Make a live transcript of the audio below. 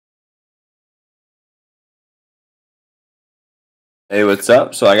Hey, what's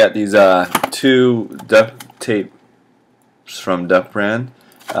up? So I got these two duct tapes from Duck brand.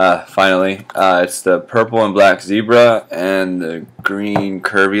 Finally, it's the purple and black zebra and the green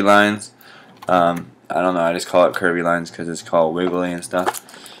curvy lines. I don't know, I just call it curvy lines because it's called wiggly and stuff.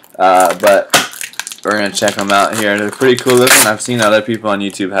 But we're gonna check them out here. They're pretty cool looking. I've seen other people on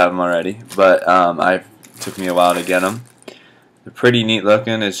YouTube have them already, but it took me a while to get them. They're pretty neat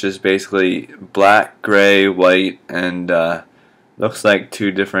looking. It's just basically black, gray, white, and looks like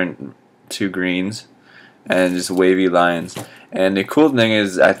two greens and just wavy lines. And the cool thing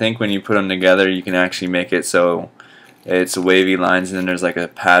is, I think when you put them together, you can actually make it so it's wavy lines, and then there's like a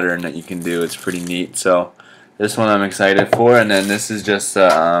pattern that you can do. It's pretty neat. So this one I'm excited for, and then this is just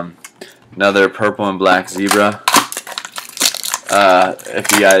another purple and black zebra.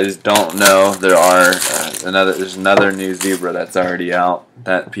 If you guys don't know, there's another new zebra that's already out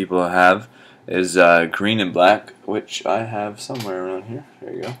that people have. Is green and black, which I have somewhere around here.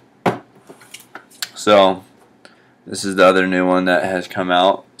 There you go. So this is the other new one that has come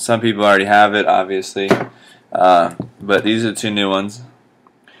out. Some people already have it, obviously, but these are two new ones.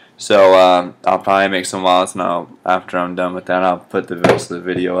 So I'll probably make some wallets, and after I'm done with that, I'll put the rest of the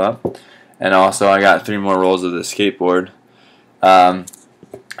video up. And also, I got 3 more rolls of the skateboard.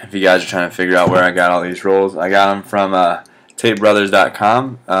 If you guys are trying to figure out where I got all these rolls, I got them from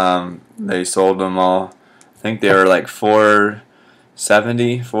tapebrothers.com. They sold them all. I think they were like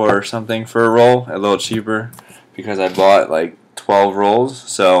 $4.70 for something for a roll, a little cheaper, because I bought like 12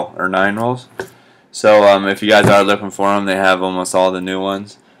 rolls, or 9 rolls. So if you guys are looking for them, they have almost all the new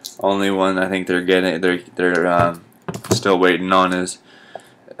ones. Only one I think they're still waiting on is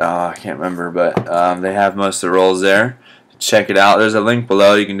I can't remember, but they have most of the rolls there. Check it out. There's a link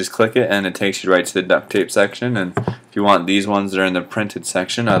below. You can just click it and it takes you right to the duct tape section. And if you want these ones, they're in the printed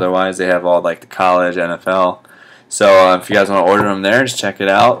section. Otherwise, they have all like the college, NFL. So if you guys want to order them there, just check it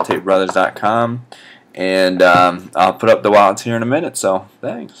out, tapebrothers.com. And I'll put up the wallets here in a minute. So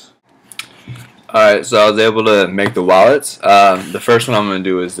thanks. Alright, so I was able to make the wallets. The first one I'm going to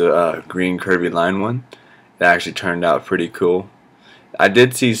do is the green curvy line one. It actually turned out pretty cool. I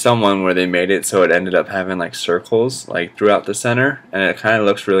did see someone where they made it so it ended up having like circles like throughout the center, and it kind of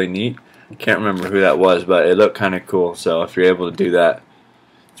looks really neat. I can't remember who that was, but it looked kind of cool. So if you're able to do that,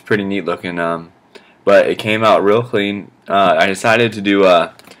 it's pretty neat looking. But it came out real clean. I decided to do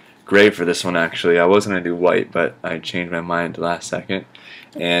gray for this one. Actually, I was gonna do white, but I changed my mind at the last second.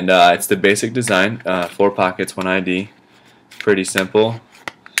 And it's the basic design: 4 pockets, 1 ID. Pretty simple.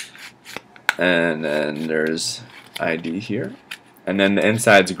 And then there's ID here. And then the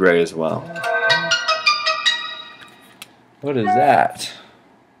inside's gray as well. What is that?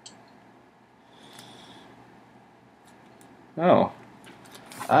 Oh,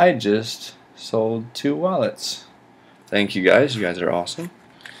 I just sold 2 wallets. Thank you guys. You guys are awesome.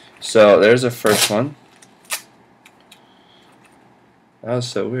 So there's the first one. That was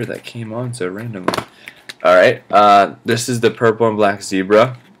so weird. That came on so randomly. Alright, this is the purple and black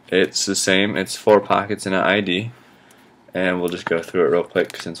zebra. It's the same. It's 4 pockets and an ID. And we'll just go through it real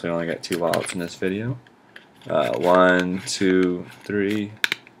quick since we only got 2 wallets in this video. 1, 2, 3,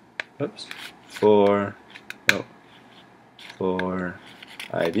 oops, 4, 4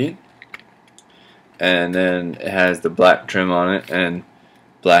 ID. And then it has the black trim on it and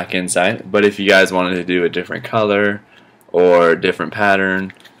black inside. But if you guys wanted to do a different color or different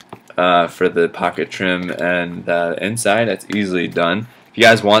pattern for the pocket trim and the inside, that's easily done. If you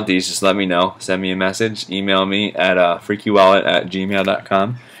guys want these, just let me know. Send me a message. Email me at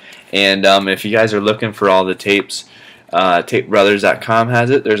freakywallet@gmail.com. And if you guys are looking for all the tapes, tapebrothers.com has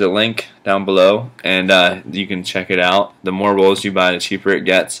it. There's a link down below, and you can check it out. The more rolls you buy, the cheaper it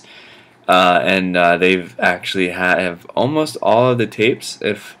gets. And they've actually have almost all of the tapes.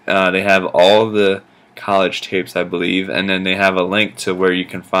 If they have all the college tapes, I believe, and then they have a link to where you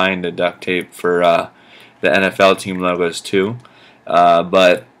can find the duct tape for the NFL team logos too.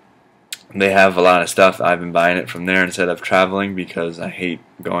 But they have a lot of stuff. I've been buying it from there instead of traveling because I hate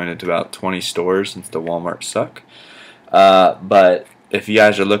going into about 20 stores since the Walmart suck. But if you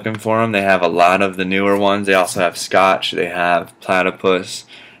guys are looking for them, they have a lot of the newer ones. They also have Scotch, they have Platypus,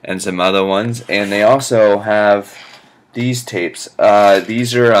 and some other ones. And they also have these tapes.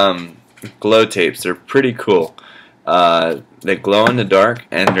 These are glow tapes. They're pretty cool. They glow in the dark,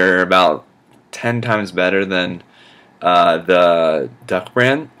 and they're about 10 times better than the Duck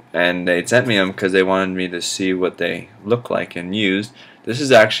brand, and they sent me them because they wanted me to see what they look like and used. This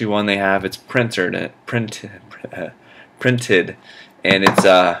is actually one they have. It's printed, and it's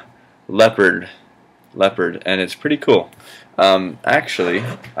leopard, and it's pretty cool. Actually,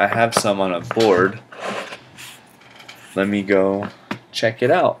 I have some on a board. Let me go check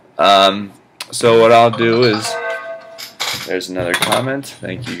it out. So what I'll do is, there's another comment.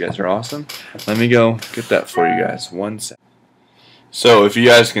 Thank you, you guys are awesome. Let me go get that for you guys. 1 sec. So if you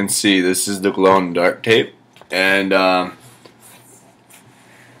guys can see, this is the glow-in-the-dark tape, and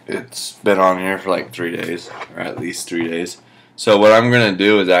it's been on here for like 3 days, or at least 3 days. So what I'm gonna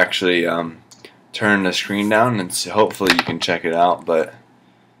do is actually turn the screen down, and hopefully you can check it out. But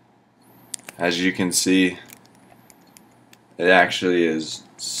as you can see, it actually is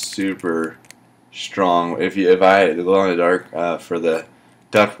super strong. If I had the glow in the dark for the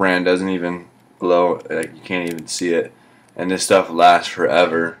Duct brand, doesn't even glow, like you can't even see it, and this stuff lasts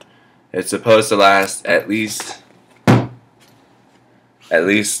forever. It's supposed to last at least a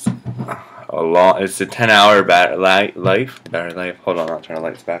long. It's a 10-hour battery life. Hold on, I'll turn the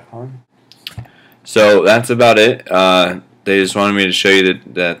lights back on. So that's about it. They just wanted me to show you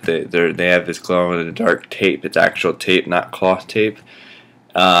that they have this glow in the dark tape. It's actual tape, not cloth tape.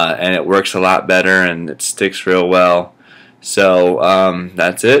 And it works a lot better, and it sticks real well. So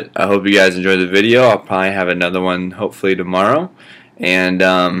that's it. I hope you guys enjoyed the video. I'll probably have another one hopefully tomorrow, and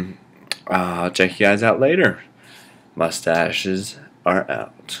I'll check you guys out later. Mustaches are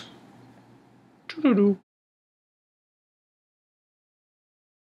out.